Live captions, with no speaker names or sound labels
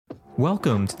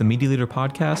Welcome to the Media Leader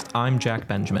Podcast. I'm Jack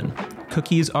Benjamin.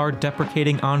 Cookies are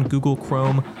deprecating on Google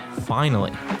Chrome,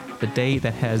 finally. The day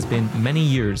that has been many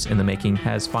years in the making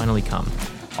has finally come.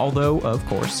 Although, of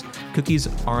course, cookies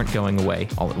aren't going away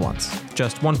all at once.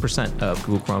 Just 1% of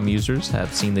Google Chrome users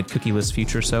have seen the cookieless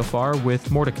feature so far,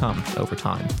 with more to come over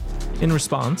time. In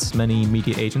response, many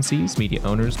media agencies, media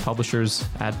owners, publishers,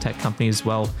 ad tech companies,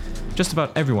 well, just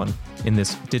about everyone in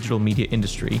this digital media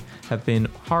industry have been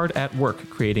hard at work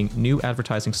creating new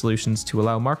advertising solutions to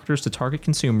allow marketers to target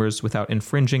consumers without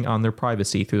infringing on their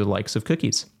privacy through the likes of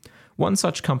cookies. One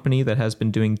such company that has been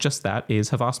doing just that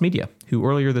is Havas Media, who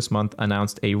earlier this month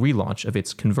announced a relaunch of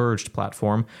its Converged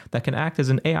platform that can act as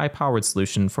an AI-powered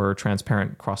solution for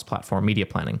transparent cross-platform media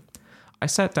planning. I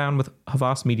sat down with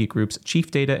Havas Media Group's Chief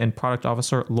Data and Product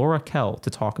Officer, Laura Kell, to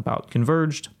talk about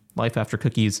Converged, life after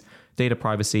cookies, data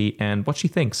privacy, and what she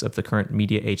thinks of the current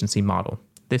media agency model.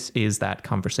 This is that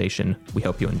conversation. We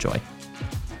hope you enjoy.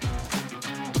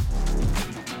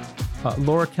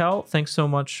 Laura Kell, thanks so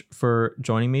much for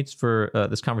joining me for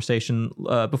this conversation.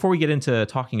 Before we get into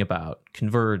talking about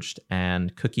Converged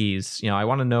and cookies, I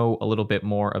want to know a little bit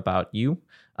more about you.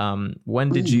 When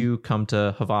did you come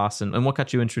to Havas, and what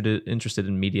got you interested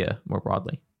in media more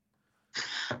broadly?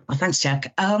 Well, thanks,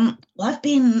 Jack. Well, I've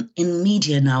been in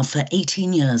media now for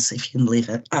 18 years, if you can believe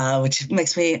it, which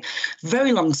makes me a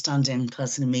very long-standing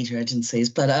person in media agencies.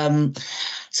 But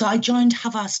so I joined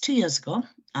Havas 2 years ago.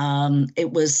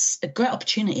 It was a great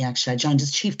opportunity, actually. I joined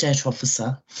as Chief Data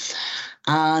Officer.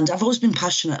 And I've always been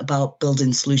passionate about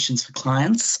building solutions for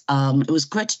clients. It was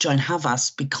great to join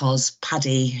Havas because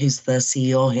Paddy, who's the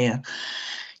CEO here,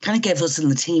 kind of gave us in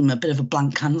the team a bit of a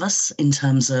blank canvas in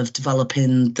terms of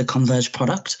developing the Converge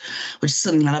product, which is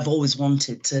something that I've always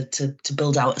wanted to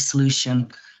build out a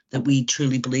solution that we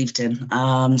truly believed in.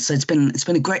 So it's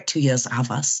been a great 2 years at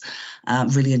Havas.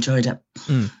 Really enjoyed it.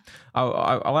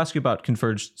 I'll ask you about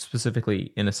Converge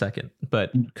specifically in a second,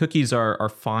 but cookies are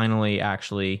finally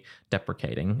actually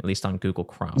deprecating, at least on Google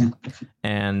Chrome.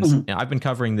 And I've been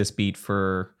covering this beat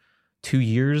for 2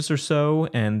 years or so,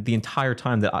 and the entire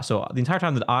time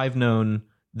that I've known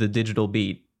the digital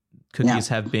beat, cookies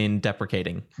have been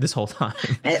deprecating this whole time.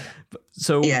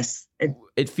 Yes.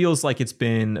 It feels like it's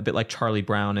been a bit like Charlie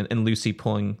Brown and Lucy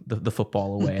pulling the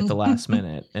football away at the last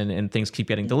minute, and things keep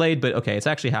getting delayed. But okay, it's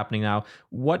actually happening now.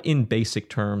 What, in basic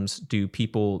terms, do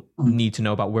people need to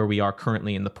know about where we are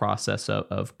currently in the process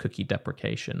of cookie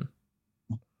deprecation?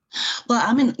 Well,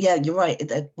 I mean, yeah, you're right.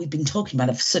 We've been talking about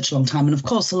it for such a long time. And of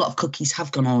course, a lot of cookies have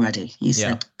gone already. You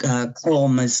said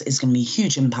Chrome is going to be a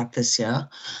huge impact this year.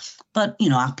 But,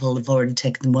 Apple have already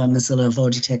taken them away, Mozilla have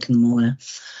already taken them away.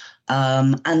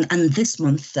 And this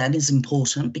month then is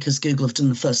important because Google have done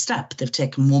the first step. They've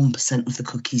taken 1% of the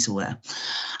cookies away.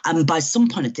 And by some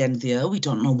point at the end of the year, we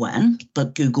don't know when,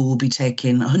 but Google will be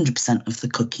taking 100% of the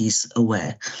cookies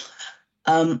away.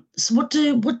 So what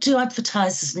do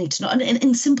advertisers need to know? And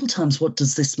in simple terms, what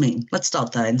does this mean? Let's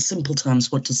start there. In simple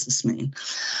terms, what does this mean?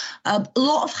 A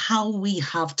lot of how we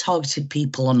have targeted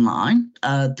people online,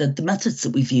 the methods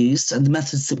that we've used and the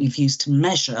methods that we've used to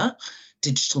measure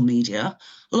digital media,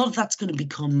 a lot of that's going to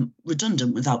become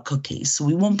redundant without cookies. So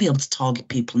we won't be able to target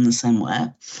people in the same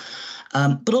way.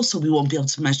 But also we won't be able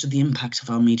to measure the impact of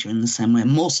our media in the same way.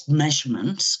 Most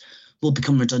measurements will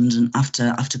become redundant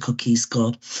after cookies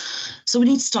go. So we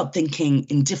need to start thinking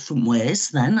in different ways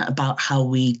then about how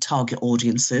we target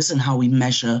audiences and how we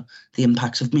measure the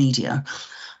impact of media.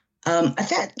 I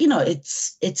think,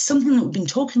 it's something that we've been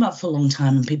talking about for a long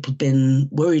time and people have been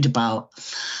worried about.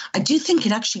 I do think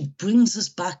it actually brings us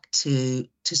back to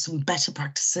some better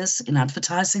practices in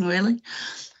advertising, really.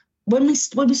 When we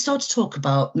start to talk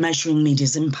about measuring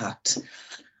media's impact,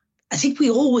 I think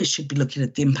we always should be looking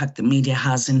at the impact that media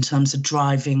has in terms of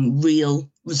driving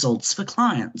real results for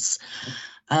clients.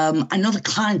 I know that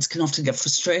clients can often get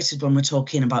frustrated when we're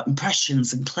talking about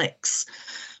impressions and clicks,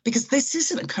 because this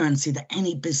isn't a currency that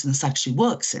any business actually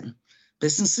works in.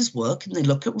 Businesses work and they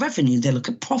look at revenue, they look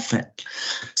at profit.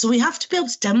 So we have to be able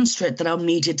to demonstrate that our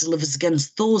media delivers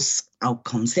against those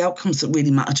outcomes, the outcomes that really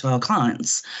matter to our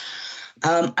clients.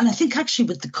 And I think actually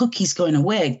with the cookies going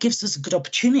away, it gives us a good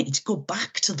opportunity to go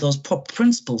back to those proper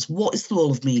principles. What is the role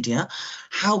of media?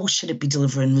 How should it be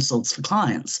delivering results for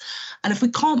clients? And if we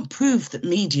can't prove that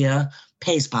media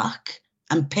pays back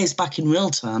and pays back in real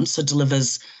terms, so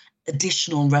delivers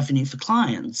additional revenue for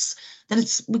clients, then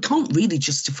we can't really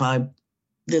justify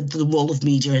the role of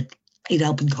media in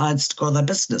helping clients to grow their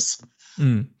business.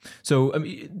 So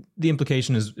the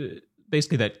implication is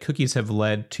basically that cookies have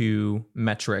led to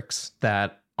metrics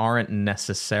that aren't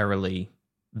necessarily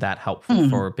that helpful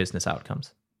for business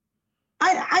outcomes.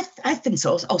 I think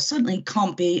so. Oh, certainly it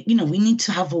can't be, we need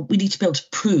to be able to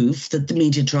prove that the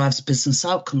media drives business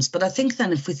outcomes. But I think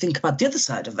then if we think about the other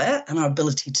side of it and our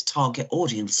ability to target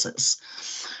audiences,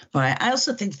 right, I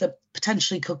also think that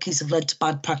potentially cookies have led to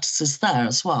bad practices there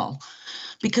as well.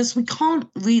 Because we can't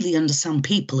really understand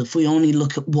people if we only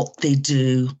look at what they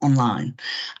do online.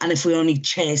 And if we only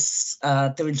chase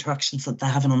their interactions that they're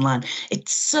having online, it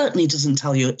certainly doesn't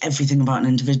tell you everything about an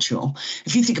individual.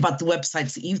 If you think about the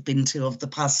websites that you've been to over the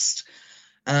past,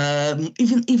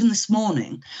 even this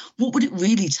morning, what would it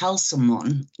really tell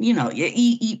someone? You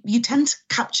tend to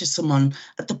capture someone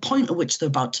at the point at which they're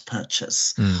about to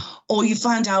purchase, or you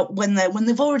find out when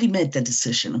they've already made their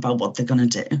decision about what they're going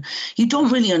to do. You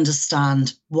don't really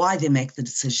understand why they make the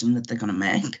decision that they're going to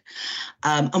make,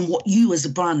 and what you as a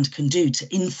brand can do to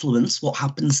influence what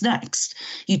happens next.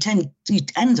 You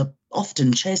end up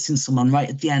often chasing someone right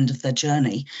at the end of their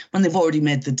journey when they've already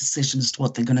made the decision as to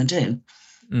what they're going to do.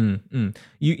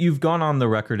 You've gone on the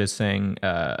record as saying,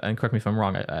 and correct me if I'm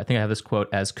wrong, I think I have this quote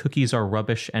as "cookies are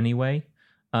rubbish anyway."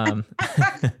 That's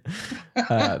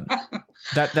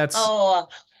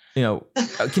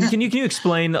Can you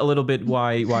explain a little bit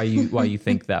why you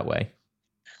think that way?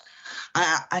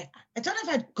 I don't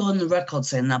know if I'd go on the record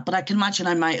saying that, but I can imagine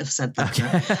I might have said that.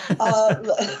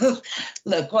 Okay.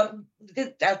 Look,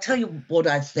 I'll tell you what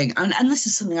I think, and this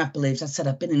is something I've believed. I said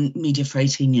I've been in media for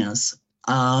 18 years.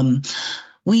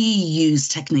 We use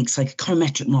techniques like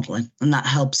econometric modeling, and that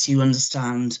helps you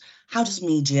understand how does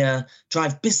media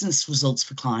drive business results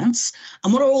for clients,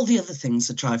 and what are all the other things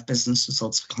that drive business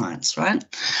results for clients, right?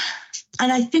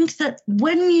 And I think that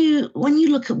when you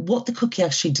look at what the cookie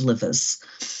actually delivers,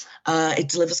 it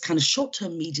delivers kind of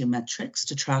short-term media metrics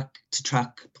to track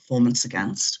performance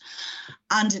against,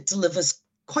 and it delivers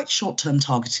quite short-term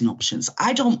targeting options.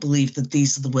 I don't believe that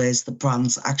these are the ways that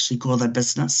brands actually grow their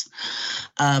business.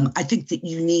 I think that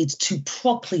you need to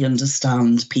properly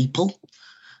understand people,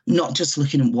 not just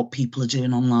looking at what people are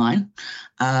doing online,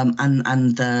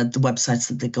 and the websites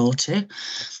that they go to.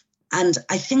 And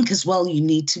I think as well, you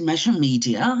need to measure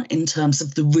media in terms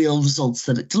of the real results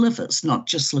that it delivers, not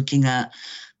just looking at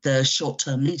the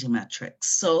short-term media metrics.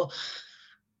 So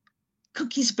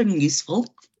cookies have been useful.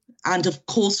 And of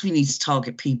course, we need to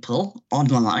target people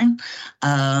online.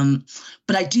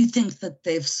 But I do think that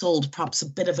they've sold perhaps a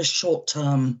bit of a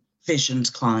short-term vision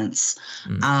to clients.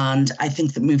 And I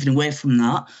think that moving away from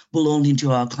that will only do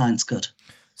our clients good.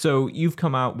 So you've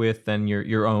come out with then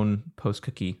your own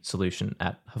post-cookie solution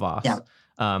at Havas. Yeah.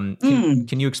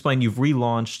 Can you explain, you've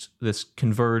relaunched this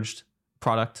converged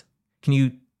product. Can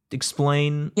you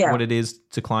explain what it is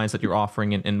to clients that you're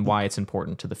offering and why it's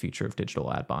important to the future of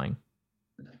digital ad buying?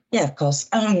 Yeah, of course.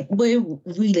 We're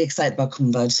really excited about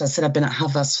Converged. So I said I've been at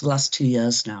Havas for the last 2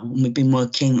 years now, and we've been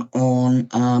working on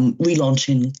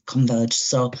relaunching Converged.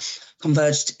 So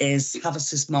Converged is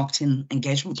Havas's marketing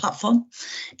engagement platform.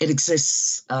 It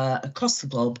exists across the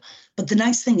globe. But the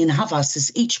nice thing in Havas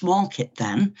is each market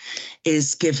then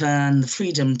is given the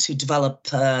freedom to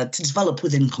develop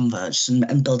within Converged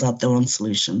and build out their own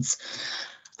solutions.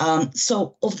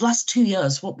 So over the last 2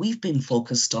 years, what we've been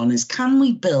focused on is, can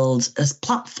we build a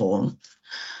platform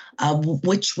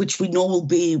which we know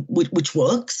which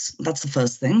works? That's the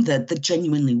first thing, that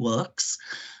genuinely works,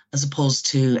 as opposed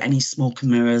to any smoke and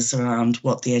mirrors around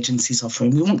what the agency's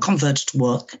offering. We want Converge to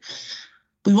work.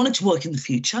 We want it to work in the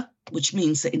future, which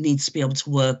means that it needs to be able to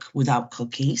work without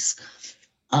cookies.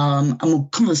 And we'll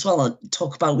come as well and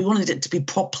talk about, we wanted it to be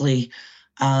properly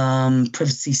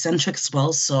privacy-centric as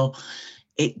well. So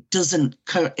it doesn't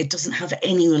have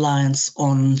any reliance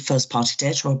on first-party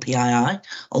data or PII,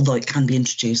 although it can be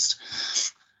introduced.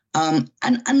 And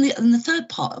the third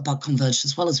part about Converge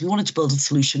as well is we wanted to build a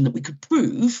solution that we could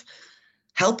prove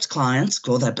helped clients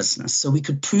grow their business. So we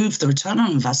could prove the return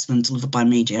on investment delivered by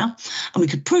media, and we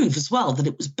could prove as well that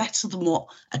it was better than what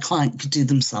a client could do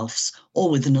themselves or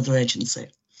with another agency.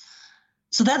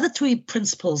 So they're the three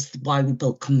principles why we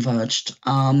built Converged.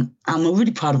 And we're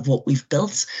really proud of what we've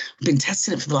built. We've been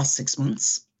testing it for the last 6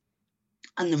 months,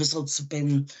 and the results have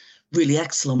been really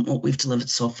excellent, what we've delivered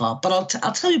so far. But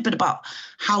I'll tell you a bit about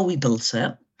how we built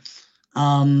it,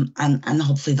 and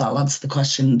hopefully that'll answer the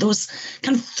question. There was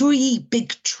kind of 3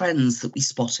 big trends that we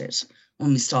spotted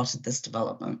when we started this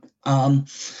development. And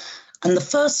the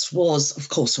first was, of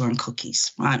course, around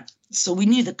cookies, right? So we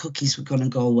knew that cookies were going to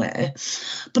go away.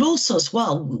 But also as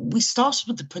well, we started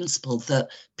with the principle that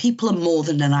people are more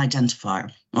than an identifier,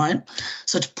 right?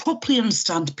 So to properly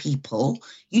understand people,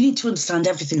 you need to understand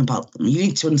everything about them. You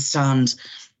need to understand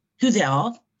who they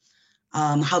are,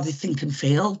 how they think and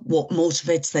feel, what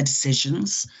motivates their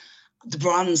decisions, the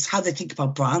brands, how they think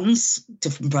about brands,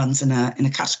 different brands in a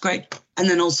category, and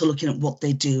then also looking at what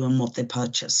they do and what they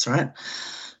purchase, right?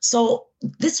 So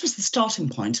this was the starting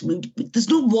point. There's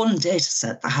no one data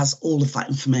set that has all of that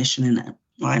information in it,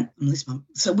 right?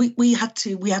 So we had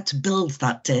to build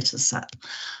that data set.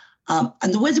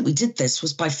 And the way that we did this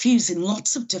was by fusing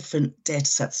lots of different data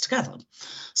sets together.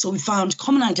 So we found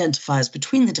common identifiers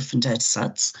between the different data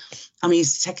sets, and we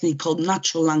used a technique called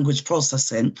natural language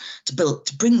processing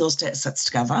to bring those data sets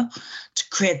together to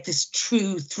create this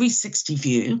true 360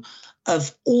 view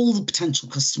of all the potential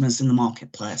customers in the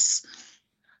marketplace.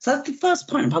 So that's the first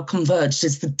point about converged,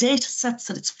 is the data sets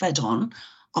that it's fed on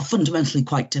are fundamentally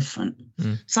quite different.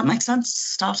 Does that make sense,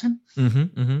 starting?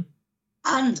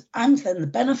 And then the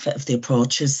benefit of the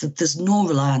approach is that there's no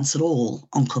reliance at all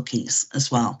on cookies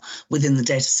as well within the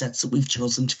data sets that we've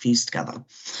chosen to fuse together.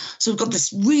 So we've got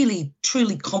this really,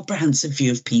 truly comprehensive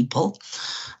view of people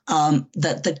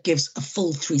that gives a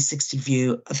full 360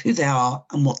 view of who they are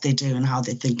and what they do and how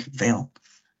they think and feel.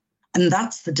 And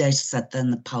that's the data set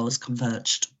then that powers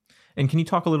converged. And can you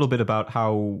talk a little bit about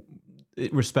how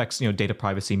it respects, data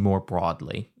privacy more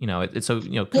broadly? Cookies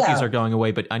are going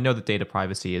away, but I know that data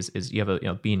privacy is you have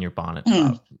a bee in your bonnet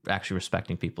about actually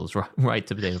respecting people's right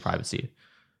to data privacy.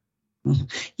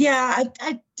 Yeah,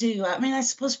 I do. I mean, I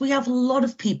suppose we have a lot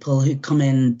of people who come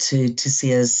in to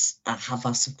see us at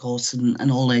Havas, of course, and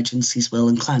all agencies will,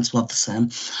 and clients will have the same.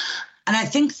 And I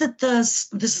think that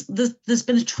there's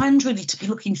been a trend really to be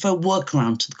looking for a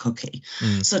workaround to the cookie.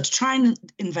 So to try and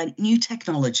invent new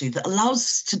technology that allows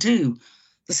us to do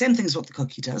the same things what the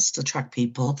cookie does to track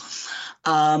people.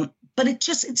 But it's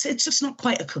just not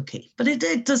quite a cookie, but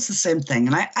it does the same thing.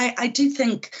 And I do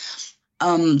think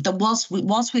that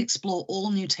whilst we explore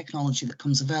all new technology that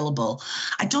comes available,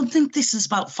 I don't think this is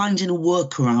about finding a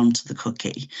workaround to the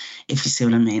cookie, if you see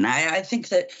what I mean. I think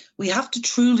that we have to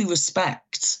truly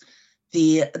respect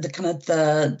the kind of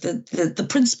the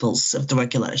principles of the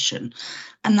regulation,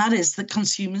 and that is that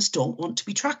consumers don't want to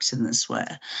be tracked in this way.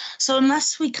 So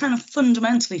unless we kind of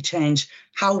fundamentally change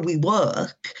how we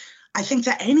work, I think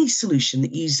that any solution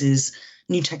that uses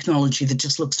new technology that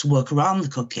just looks to work around the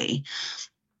cookie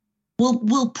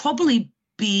will probably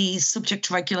be subject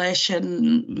to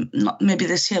regulation, not maybe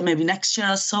this year, maybe next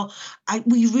year. So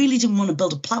we really didn't want to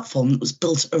build a platform that was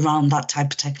built around that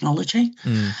type of technology.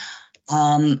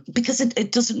 Because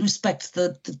it doesn't respect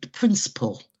the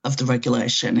principle of the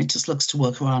regulation. It just looks to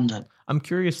work around it. I'm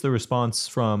curious the response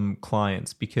from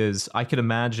clients, because I could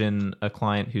imagine a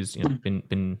client who's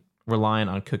been relying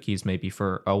on cookies maybe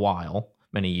for a while,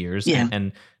 many years,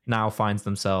 and now finds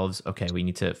themselves, okay, we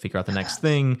need to figure out the next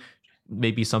thing.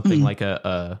 Maybe something like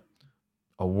a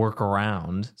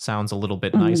workaround sounds a little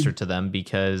bit nicer to them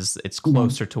because it's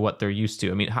closer to what they're used to.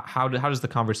 I mean, how does the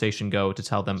conversation go to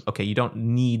tell them, okay, you don't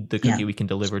need the cookie, we can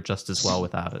deliver just as well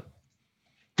without it?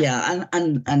 Yeah,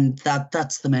 and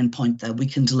that's the main point there. We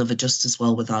can deliver just as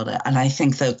well without it. And I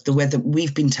think that the way that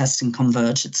we've been testing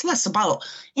Converge, it's less about,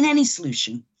 in any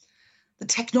solution, the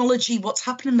technology, what's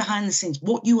happening behind the scenes,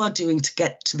 what you are doing to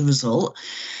get to the result.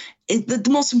 The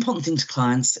most important thing to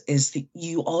clients is that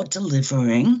you are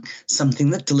delivering something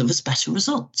that delivers better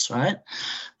results, right?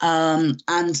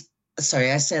 And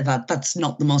sorry, I say that's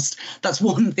not the most, that's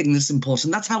one thing that's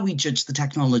important. That's how we judge the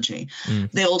technology.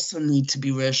 They also need to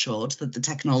be reassured that the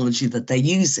technology that they're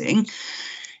using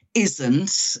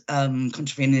isn't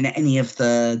contravening any of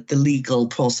the legal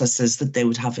processes that they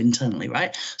would have internally,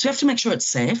 right? So you have to make sure it's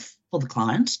safe for the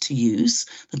client to use,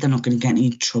 that they're not going to get any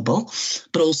trouble.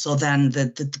 But also then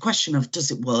the question of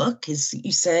does it work is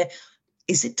you say,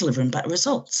 is it delivering better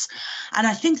results? And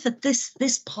I think that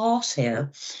this part here,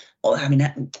 I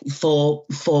mean,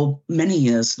 for many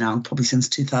years now, probably since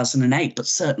 2008, but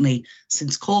certainly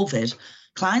since COVID,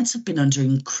 clients have been under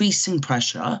increasing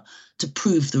pressure to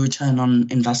prove the return on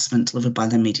investment delivered by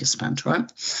their media spend,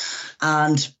 right?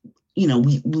 And,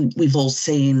 we've all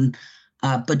seen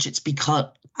budgets be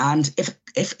cut. And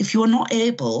if you are not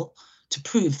able to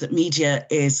prove that media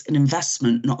is an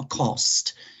investment, not a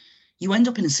cost, you end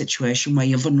up in a situation where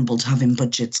you're vulnerable to having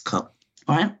budgets cut,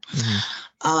 right?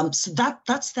 So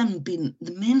that's then been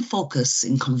the main focus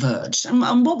in Converge. And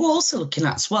what we're also looking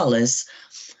at as well is,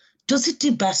 does it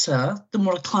do better than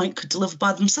what a client could deliver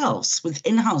by themselves, with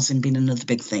in-housing being another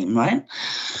big theme, right?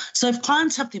 So if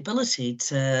clients have the ability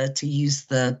to use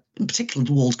in particular,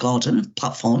 the walled garden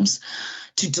platforms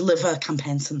to deliver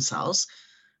campaigns themselves,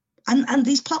 and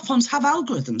these platforms have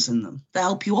algorithms in them that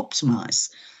help you optimize.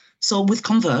 So with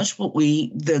Converge, the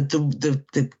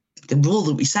rule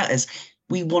that we set is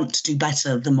we want to do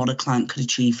better than what a client could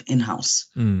achieve in-house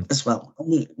as well.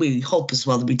 We hope as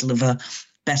well that we deliver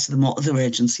better than what other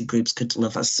agency groups could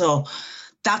deliver. So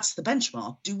that's the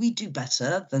benchmark. Do we do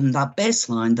better than that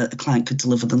baseline that the client could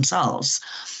deliver themselves?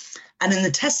 And in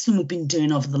the testing we've been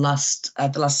doing over the last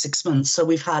 6 months, so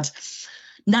we've had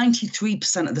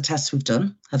 93% of the tests we've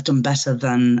done have done better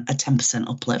than a 10%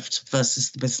 uplift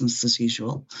versus the business as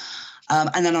usual.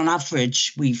 And then on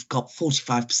average, we've got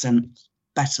 45%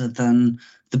 better than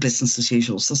the business as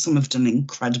usual. So some have done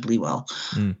incredibly well.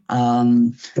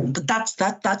 But that's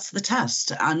the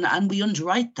test. And we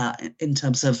underwrite that in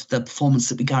terms of the performance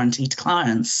that we guarantee to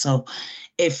clients. So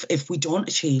if we don't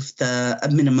achieve a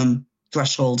minimum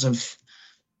threshold of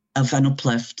an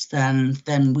uplift,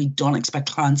 then we don't expect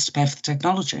clients to pay for the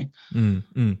technology.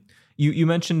 You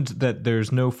mentioned that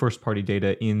there's no first-party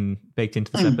data baked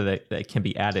into the set, but that can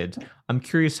be added. I'm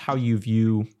curious how you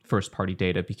view first-party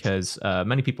data, because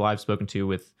many people I've spoken to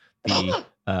with the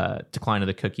decline of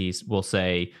the cookies will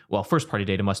say, well, first-party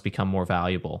data must become more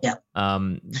valuable. Yeah.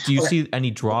 Do you see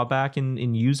any drawback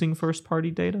in using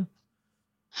first-party data?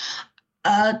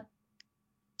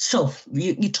 So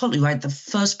you're totally right. The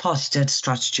first-party data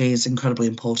strategy is incredibly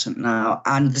important now,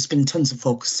 and there's been tons of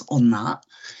focus on that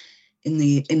in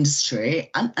the industry.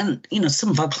 And some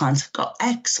of our clients have got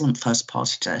excellent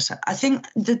first-party data. I think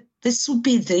that this would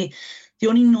be the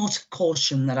only note of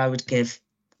caution that I would give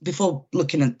before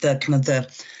looking at the kind of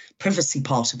the privacy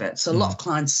part of it. So a lot of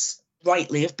clients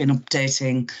rightly have been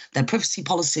updating their privacy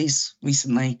policies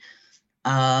recently,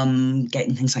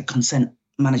 getting things like consent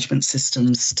management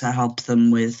systems to help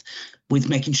them with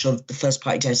making sure that the first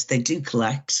party data they do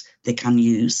collect, they can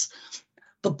use.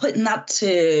 But putting that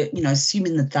to,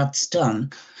 assuming that that's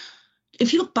done,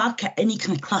 if you look back at any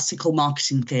kind of classical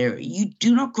marketing theory, you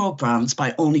do not grow brands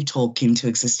by only talking to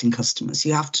existing customers.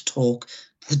 You have to talk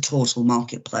to the total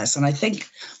marketplace. And I think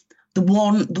the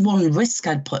one risk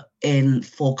I'd put in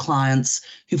for clients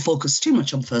who focus too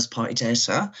much on first-party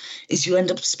data is you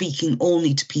end up speaking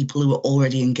only to people who are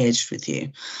already engaged with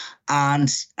you.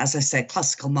 And as I said,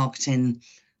 classical marketing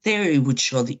theory would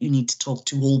show that you need to talk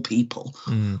to all people,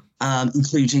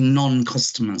 including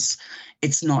non-customers.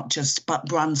 It's not just, but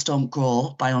brands don't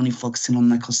grow by only focusing on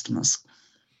their customers.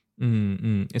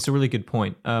 It's a really good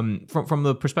point. From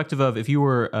the perspective of, if you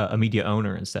were a media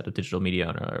owner instead of digital media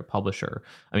owner or a publisher,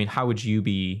 I mean, how would you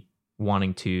be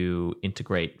wanting to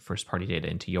integrate first-party data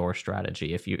into your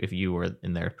strategy if you were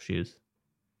in their shoes?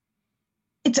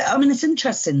 It's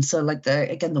interesting. So, like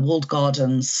the walled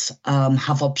gardens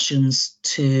have options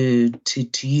to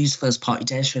use first-party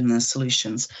data in their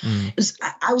solutions.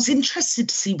 I was interested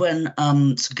to see when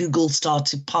Google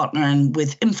started partnering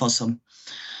with InfoSum.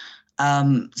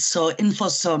 So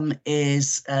InfoSum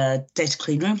is a data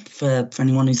cleanroom for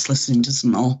anyone who's listening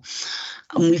doesn't know.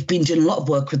 And we've been doing a lot of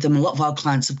work with them. A lot of our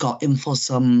clients have got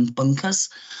InfoSum bunkers.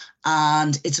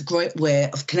 And it's a great way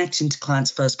of connecting to clients'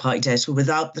 first-party data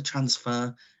without the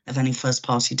transfer of any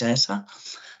first-party data.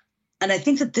 And I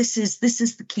think that this is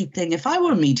the key thing. If I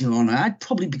were a media owner, I'd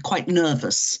probably be quite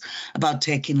nervous about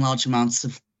taking large amounts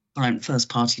of client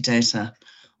first-party data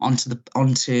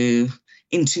into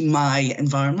my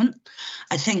environment.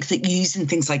 I think that using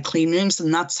things like clean rooms,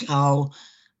 and that's how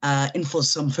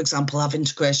InfoSum, for example, have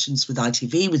integrations with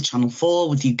ITV, with Channel 4,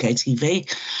 with UK TV,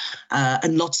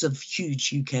 and lots of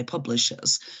huge UK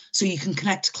publishers. So you can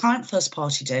connect client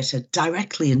first-party data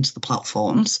directly into the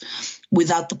platforms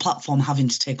without the platform having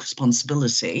to take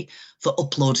responsibility for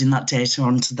uploading that data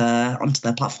onto their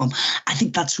platform. I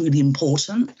think that's really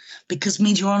important because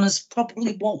media owners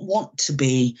probably won't want to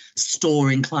be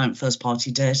storing client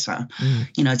first-party data.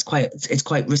 It's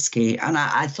quite risky. And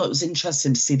I thought it was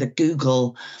interesting to see that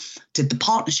Google did the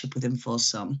partnership with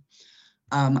InfoSum,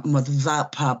 and whether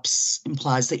that perhaps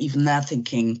implies that even they're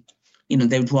thinking,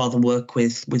 they would rather work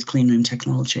with clean room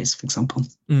technologies, for example.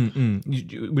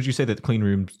 Would you say that clean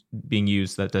rooms being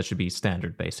used, that should be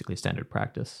standard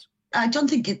practice? I don't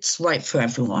think it's right for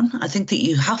everyone. I think that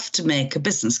you have to make a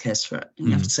business case for it. And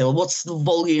you have to say, well, what's the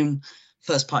volume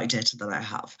first-party data that I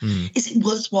have? Is it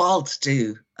worthwhile to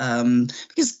do?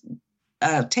 Because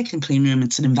taking a clean room,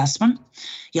 it's an investment.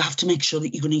 You have to make sure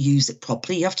that you're going to use it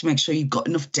properly. You have to make sure you've got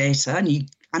enough data and you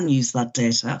can use that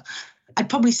data. I'd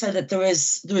probably say that there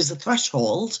is a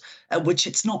threshold at which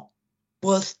it's not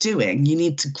worth doing. You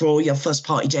need to grow your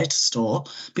first-party data store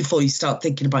before you start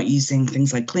thinking about using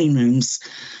things like clean rooms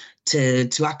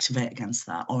to activate against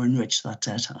that or enrich that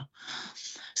data.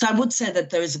 So I would say that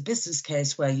there is a business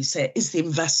case where you say, is the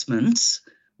investment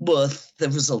worth the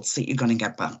results that you're going to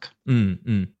get back?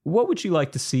 What would you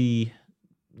like to see,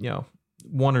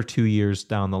 1 or 2 years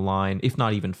down the line, if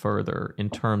not even further, in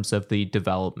terms of the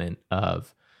development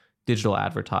of digital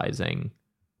advertising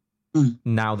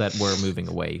now that we're moving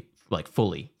away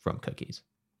fully from cookies?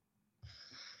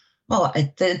 Well,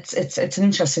 it's an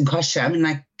interesting question. I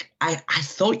mean, I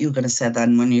thought you were going to say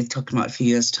then when you're talking about a few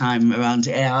years' time around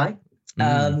AI,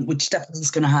 which definitely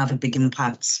is going to have a big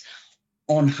impact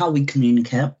on how we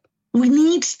communicate. We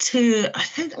need to, I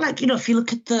think, like, if you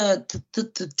look at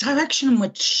the direction in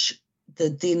which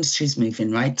the industry is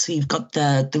moving, right? So you've got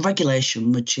the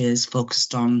regulation, which is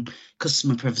focused on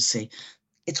customer privacy.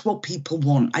 It's what people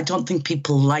want. I don't think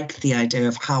people like the idea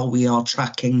of how we are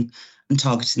tracking and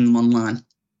targeting them online.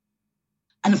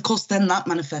 And of course, then that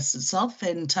manifests itself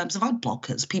in terms of ad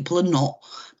blockers. People are not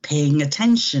paying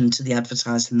attention to the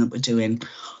advertising that we're doing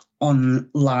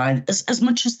online as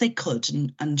much as they could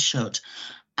and should.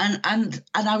 And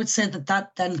I would say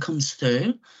that then comes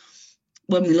through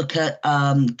when we look at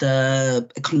the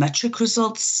econometric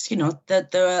results. That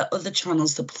there are other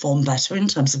channels that perform better in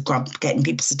terms of getting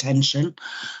people's attention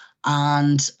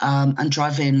and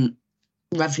driving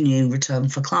revenue return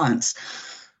for clients.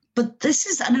 But this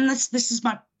is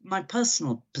my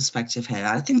personal perspective here.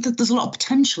 I think that there's a lot of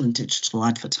potential in digital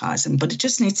advertising, but it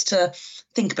just needs to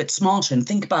think a bit smarter and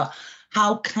think about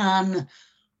how can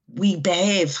we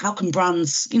behave? How can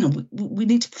brands, we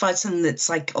need to provide something that's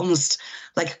like almost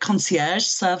like a concierge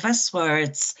service where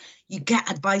it's you get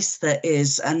advice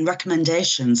and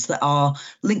recommendations that are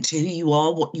linked to who you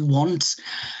are, what you want.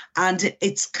 And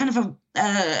it's kind of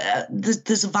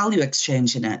there's a value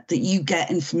exchange in it, that you get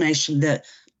information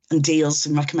and deals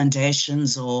and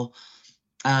recommendations or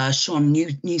showing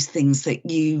new things that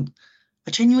you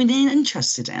are genuinely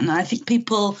interested in. And I think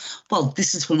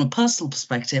this is from a personal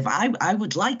perspective, I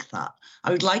would like that.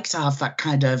 I would like to have that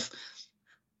kind of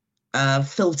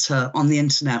filter on the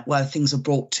internet where things are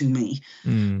brought to me.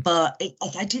 But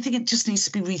I do think it just needs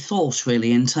to be rethought,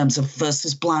 really, in terms of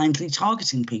versus blindly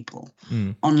targeting people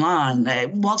online.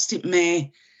 Whilst it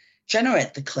may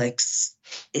generate the clicks,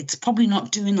 it's probably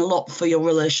not doing a lot for your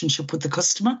relationship with the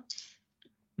customer.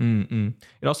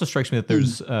 It also strikes me that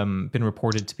there's been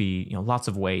reported to be lots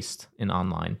of waste in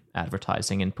online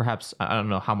advertising, and perhaps I don't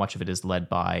know how much of it is led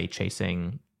by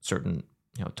chasing certain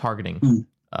targeting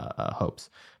hopes,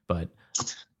 but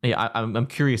yeah, I'm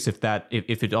curious if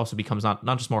it also becomes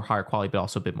not just more higher quality but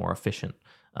also a bit more efficient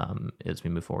as we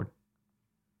move forward.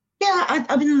 Yeah,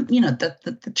 I mean,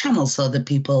 the channels so that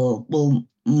people will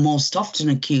most often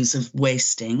accuse of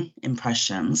wasting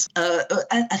impressions are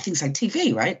things like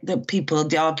TV, right?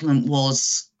 The argument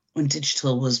was when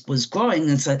digital was growing,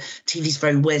 and so TV is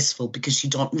very wasteful because you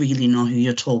don't really know who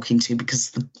you're talking to because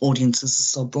the audiences are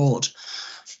so broad.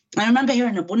 I remember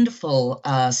hearing a wonderful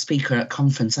speaker at a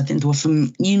conference, I think they were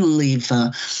from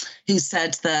Unilever, who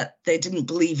said that they didn't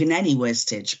believe in any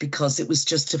wastage because it was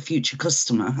just a future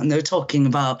customer. And they were talking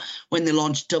about when they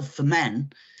launched Dove for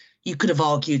Men, you could have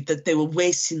argued that they were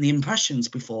wasting the impressions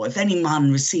before. If any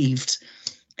man received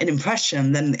an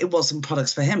impression, then it wasn't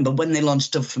products for him. But when they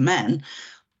launched Dove for Men,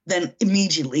 then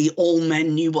immediately all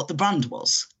men knew what the brand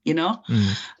was, So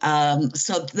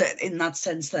in that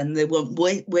sense, then they weren't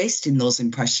wasting those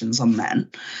impressions on men.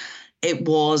 It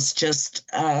was just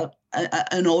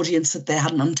an audience that they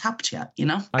hadn't untapped yet,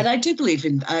 And I do believe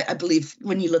I believe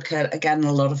when you look at, again,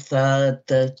 a lot of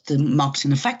the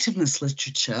marketing effectiveness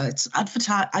literature, it's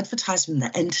advertising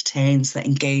that entertains, that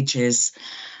engages.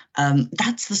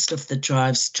 That's the stuff that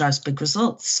drives big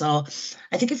results. So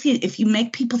I think if you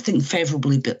make people think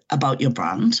favorably about your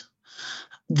brand,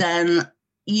 then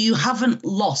you haven't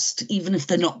lost, even if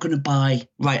they're not going to buy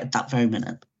right at that very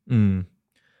minute.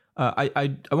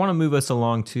 I want to move us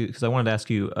along because I wanted to ask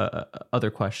you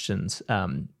other questions.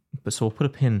 But so we'll put a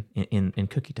pin in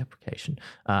cookie deprecation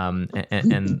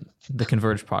and the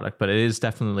Converge product. But it is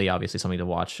definitely obviously something to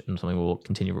watch and something we'll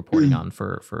continue reporting on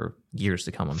for years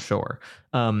to come, I'm sure.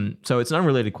 So it's an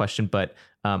unrelated question, but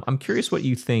I'm curious what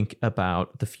you think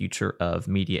about the future of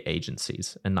media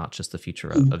agencies and not just the future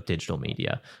of digital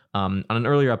media. On an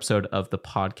earlier episode of the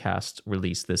podcast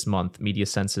released this month,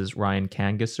 MediaSense's Ryan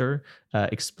Kangasser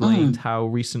explained how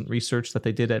recent research that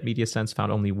they did at MediaSense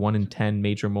found only 1 in 10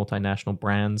 major multinational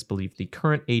brands believe the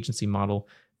current agency model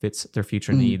fits their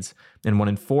future needs, and 1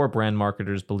 in 4 brand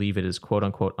marketers believe it is quote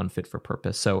unquote unfit for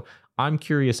purpose. So I'm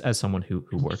curious, as someone who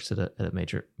works at a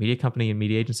major media company and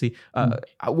media agency,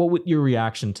 what your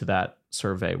reaction to that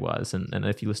survey was, and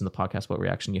if you listen to the podcast, what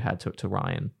reaction you had to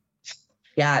Ryan?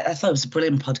 Yeah, I thought it was a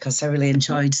brilliant podcast. I really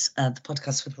enjoyed the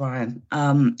podcast with Ryan,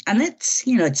 and it's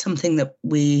it's something that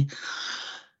we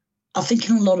are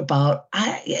thinking a lot about.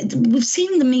 We've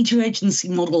seen the media agency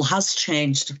model has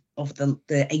changed over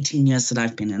the 18 years that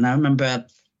I've been in. I remember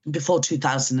before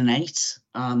 2008,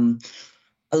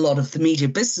 a lot of the media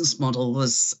business model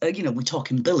was, we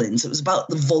talk in billings. It was about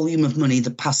the volume of money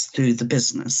that passed through the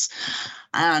business.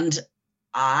 And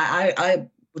I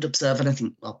would observe, and I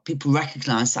think, well, people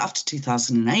recognise that after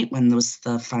 2008, when there was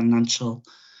the financial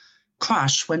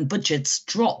crash, when budgets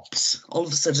dropped, all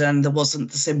of a sudden there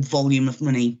wasn't the same volume of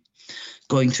money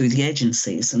going through the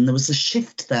agencies. And there was a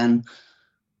shift then,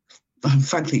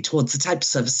 frankly, towards the type of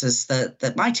services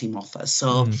that my team offers.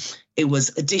 So it was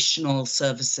additional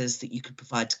services that you could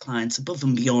provide to clients above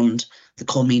and beyond the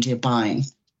core media buying.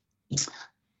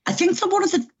 I think that one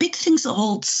of the big things that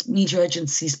holds media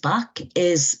agencies back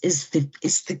is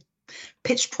the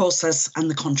pitch process and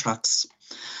the contracts.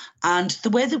 And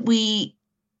the way that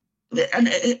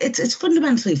it's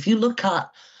fundamentally, if you look at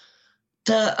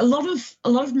a lot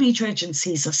of media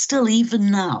agencies are still,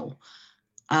 even now,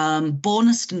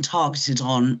 bonused and targeted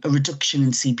on a reduction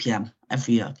in CPM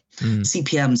every year.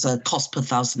 CPMs are cost per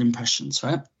thousand impressions,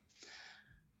 right?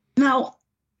 Now,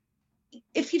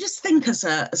 if you just think as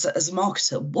a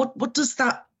marketer, what does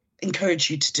that encourage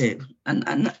you to do?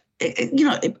 And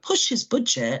it pushes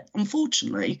budget,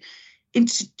 unfortunately,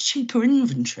 into cheaper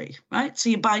inventory, right? So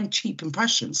you're buying cheap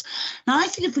impressions. Now, I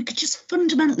think if we could just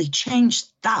fundamentally change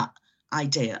that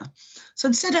idea, so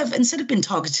instead of being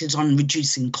targeted on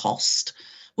reducing cost,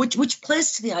 which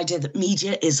plays to the idea that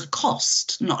media is a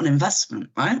cost, not an investment,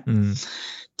 right?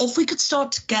 If we could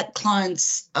start to get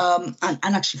clients, and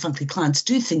actually, frankly, clients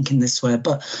do think in this way,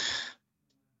 but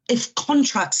if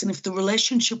contracts and if the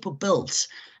relationship were built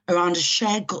around a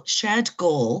shared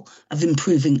goal of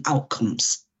improving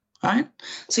outcomes, right?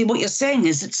 So what you're saying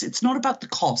is it's not about the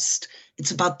cost,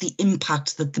 it's about the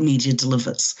impact that the media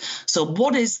delivers. So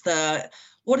what is the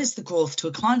growth to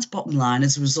a client's bottom line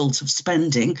as a result of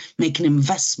spending, making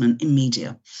investment in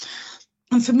media?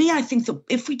 And for me, I think that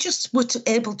if we just were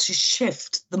able to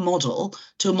shift the model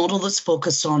to a model that's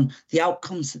focused on the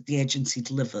outcomes that the agency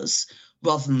delivers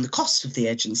rather than the cost of the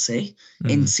agency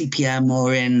in CPM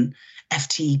or in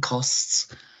FTE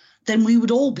costs, then we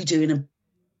would all be doing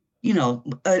we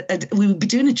would be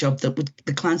doing a job that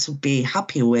the clients would be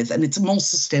happier with, and it's a more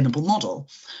sustainable model.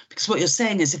 Because what you're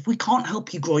saying is, if we can't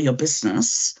help you grow your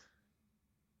business,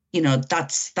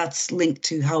 that's linked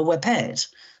to how we're paid.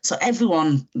 So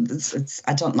everyone,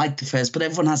 I don't like the phrase, but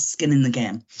everyone has skin in the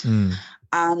game.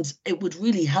 And it would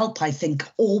really help, I think,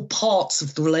 all parts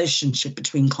of the relationship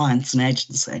between clients and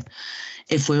agency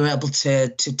if we were able to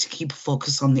keep a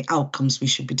focus on the outcomes we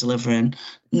should be delivering,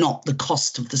 not the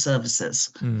cost of the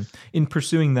services. In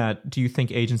pursuing that, do you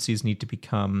think agencies need to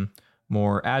become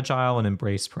more agile and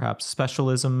embrace perhaps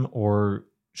specialism, or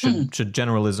should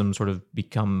generalism sort of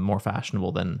become more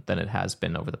fashionable than it has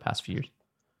been over the past few years?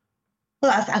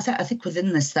 Well, I think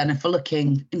within this, then, if we're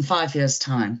looking in 5 years'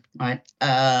 time, right,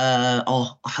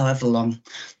 or however long,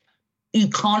 you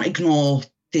can't ignore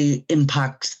the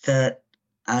impact that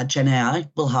Gen AI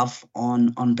will have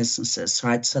on businesses,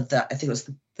 right? So I think it was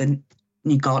the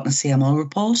new Gartner CMO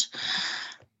report.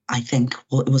 I think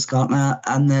it was Gartner,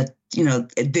 and that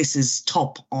this is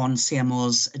top on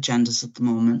CMOs' agendas at the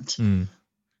moment.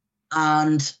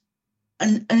 And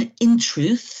in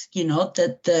truth,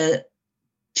 that the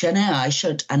Gen AI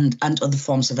should, and other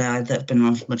forms of AI that have been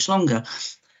around for much longer,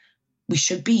 we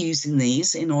should be using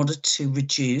these in order to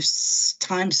reduce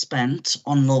time spent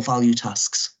on low-value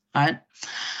tasks, right?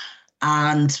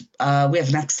 And we have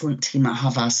an excellent team at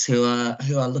Havas who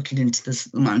are looking into this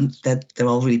at the moment. They're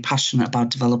all really passionate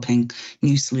about developing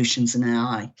new solutions in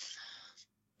AI.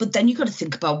 But then you've got to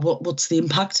think about what's the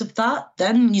impact of that.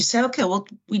 Then you say, okay, well,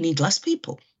 we need less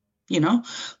people,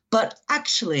 But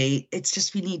actually, it's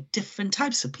just we need different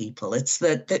types of people. It's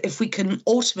that if we can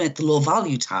automate the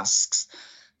low-value tasks,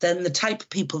 then the type of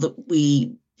people that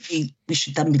we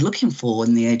should then be looking for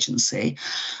in the agency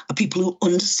are people who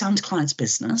understand clients'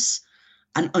 business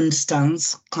and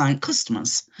understands client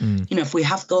customers. If we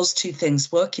have those two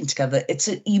things working together,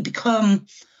 you become.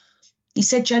 You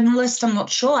said generalist. I'm not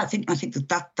sure. I think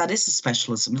that is a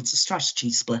specialism. It's a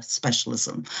strategy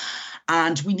specialism,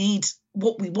 and we need.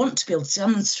 What we want to be able to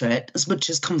demonstrate, as much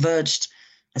as converged,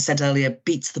 I said earlier,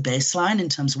 beats the baseline in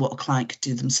terms of what a client could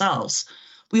do themselves,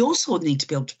 we also need to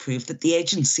be able to prove that the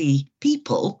agency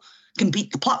people can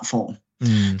beat the platform,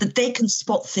 that they can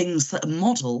spot things that a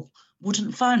model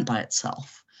wouldn't find by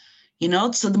itself.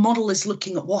 So the model is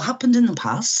looking at what happened in the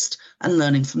past and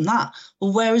learning from that.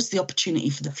 Well, where is the opportunity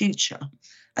for the future?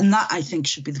 And that, I think,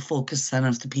 should be the focus then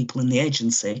of the people in the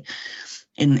agency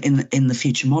in the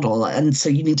future model. And so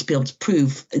you need to be able to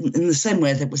prove, in the same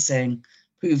way that we're saying,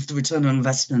 prove the return on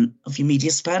investment of your media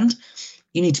spend.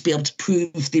 You need to be able to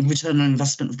prove the return on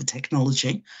investment of the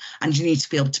technology, and you need to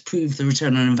be able to prove the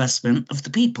return on investment of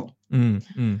the people. You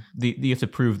have to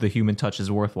prove the human touch is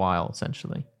worthwhile,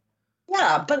 essentially.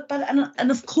 Yeah,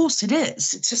 and of course it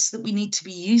is. It's just that we need to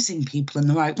be using people in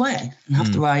the right way and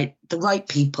have the right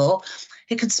people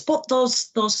who can spot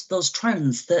those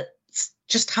trends that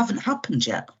just haven't happened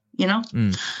yet, you know?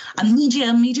 And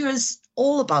media is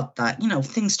all about that. You know,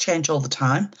 things change all the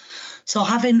time. So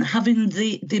having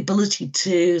the ability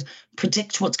to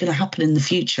predict what's going to happen in the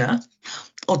future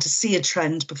or to see a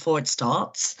trend before it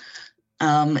starts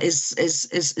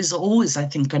is always, I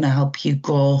think, going to help you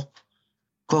grow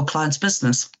clients'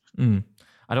 business.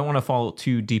 I don't want to fall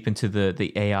too deep into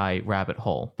the AI rabbit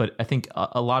hole, but I think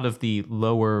a lot of the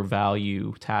lower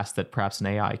value tasks that perhaps an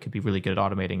AI could be really good at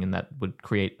automating and that would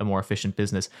create a more efficient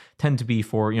business tend to be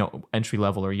for, entry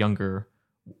level or younger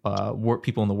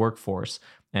people in the workforce.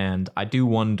 And I do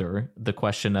wonder the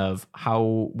question of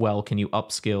how well can you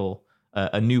upskill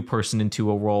a new person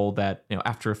into a role that,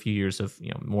 after a few years of,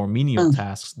 more menial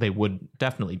tasks, they would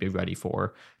definitely be ready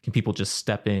for. Can people just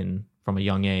step in from a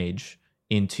young age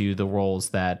into the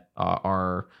roles that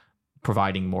are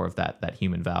providing more of that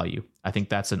human value? I think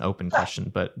that's an open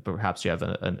question, but perhaps you have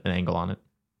an angle on it.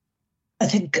 I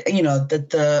think,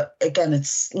 that again,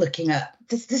 it's looking at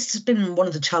this. This has been one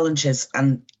of the challenges,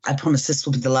 and I promise this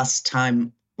will be the last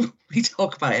time we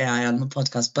talk about AI on the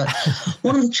podcast. But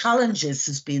one of the challenges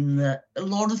has been that a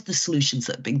lot of the solutions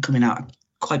that have been coming out are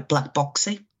quite black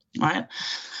boxy, right?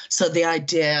 So the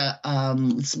idea,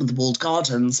 some of the walled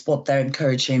gardens, what they're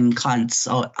encouraging clients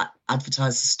or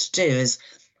advertisers to do is,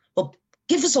 well,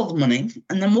 give us all the money,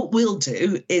 and then what we'll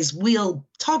do is we'll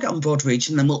target on broad reach,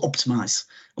 and then we'll optimize,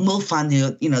 and we'll find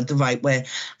the right way,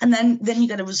 and then you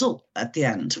get a result at the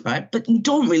end, right? But you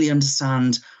don't really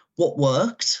understand what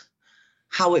worked,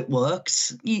 how it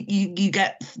worked. You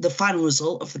get the final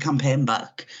result of the campaign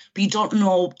back, but you don't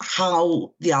know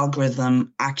how the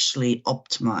algorithm actually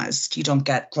optimized. You don't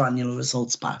get granular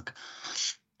results back.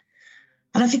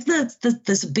 And I think that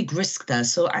there's a big risk there.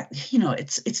 So,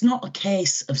 it's not a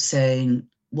case of saying,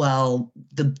 well,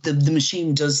 the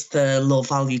machine does the low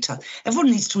value task. Everyone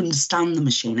needs to understand the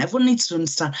machine. Everyone needs to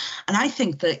understand. And I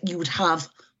think that you would have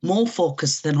more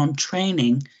focus than on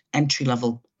training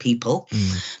entry-level people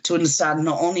to understand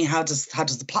not only how does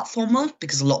the platform work,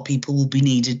 because a lot of people will be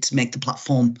needed to make the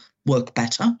platform work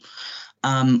better,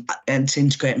 and to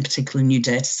integrate in particular new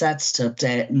data sets, to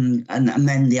update and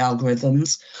amend the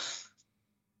algorithms.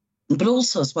 But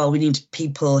also as well, we need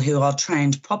people who are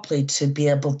trained properly to be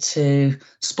able to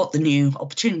spot the new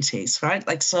opportunities,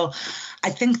 right? So I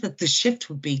think that the shift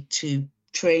would be to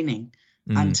training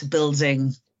and to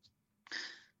building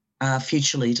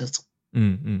future leaders.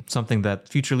 Something that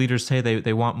future leaders say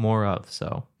they want more of.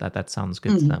 So that sounds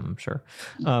good to them, I'm sure.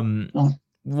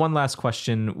 One last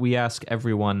question. We ask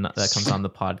everyone that comes on the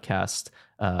podcast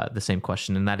the same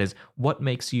question, and that is, what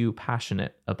makes you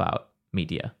passionate about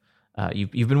media?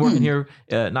 You've been working here,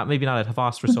 maybe not at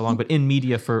Havas for so long, but in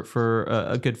media for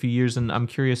a good few years, and I'm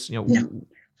curious,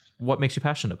 what makes you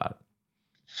passionate about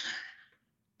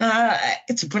it?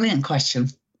 It's a brilliant question.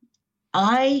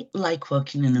 I like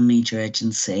working in a media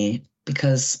agency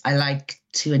because I like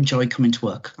to enjoy coming to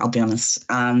work, I'll be honest.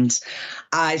 And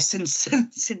I've since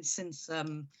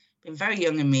been very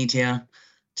young in media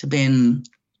to being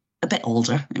a bit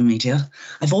older in media,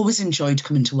 I've always enjoyed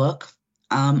coming to work.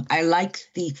 I like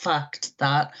the fact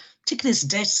that, particularly as a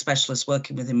data specialist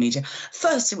working within media,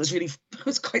 first it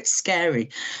was quite scary.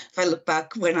 If I look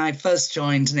back when I first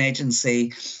joined an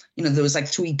agency, there was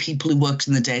 3 people who worked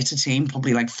in the data team,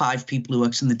 probably 5 people who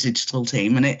worked in the digital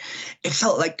team. And it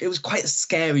felt like it was quite a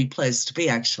scary place to be,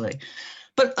 actually,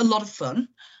 but a lot of fun.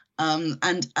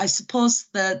 And I suppose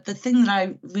the thing that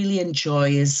I really enjoy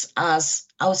is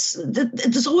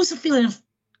there's always a feeling of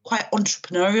quite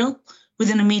entrepreneurial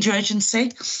within a media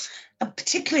agency,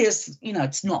 particularly as,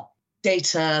 it's not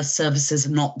data services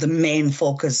are not the main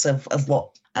focus of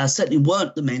what, certainly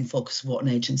weren't the main focus of what an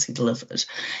agency delivered.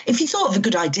 If you thought of a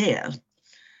good idea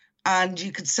and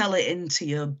you could sell it into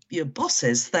your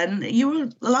bosses, then you were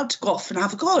allowed to go off and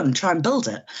have a go and try and build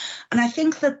it. And I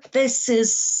think that this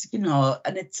is,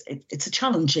 and it's a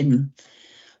challenge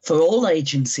for all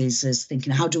agencies, is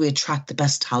thinking, how do we attract the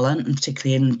best talent, and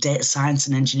particularly in data science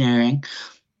and engineering?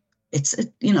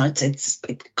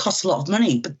 It costs a lot of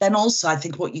money, but then also I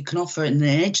think what you can offer in an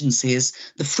agency is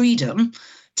the freedom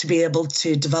to be able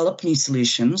to develop new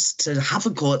solutions, to have a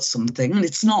go at something, and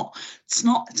it's not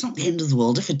the end of the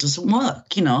world if it doesn't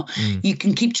work. You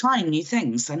can keep trying new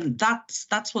things, and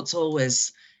that's what's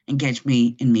always engaged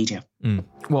me in media.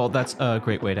 Well, that's a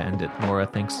great way to end it, Laura.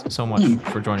 Thanks so much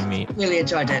for joining me. Really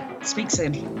enjoyed it. Speak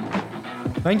soon.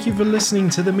 Thank you for listening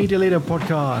to the Media Leader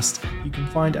podcast. You can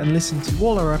find and listen to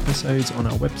all our episodes on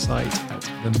our website at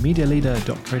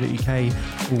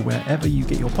themedialeader.co.uk or wherever you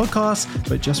get your podcasts.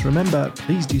 But just remember,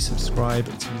 please do subscribe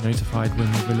to be notified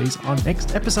when we release our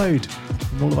next episode.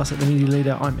 From all of us at The Media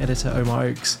Leader, I'm editor Omar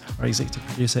Oakes. Our executive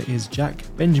producer is Jack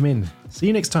Benjamin. See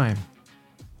you next time.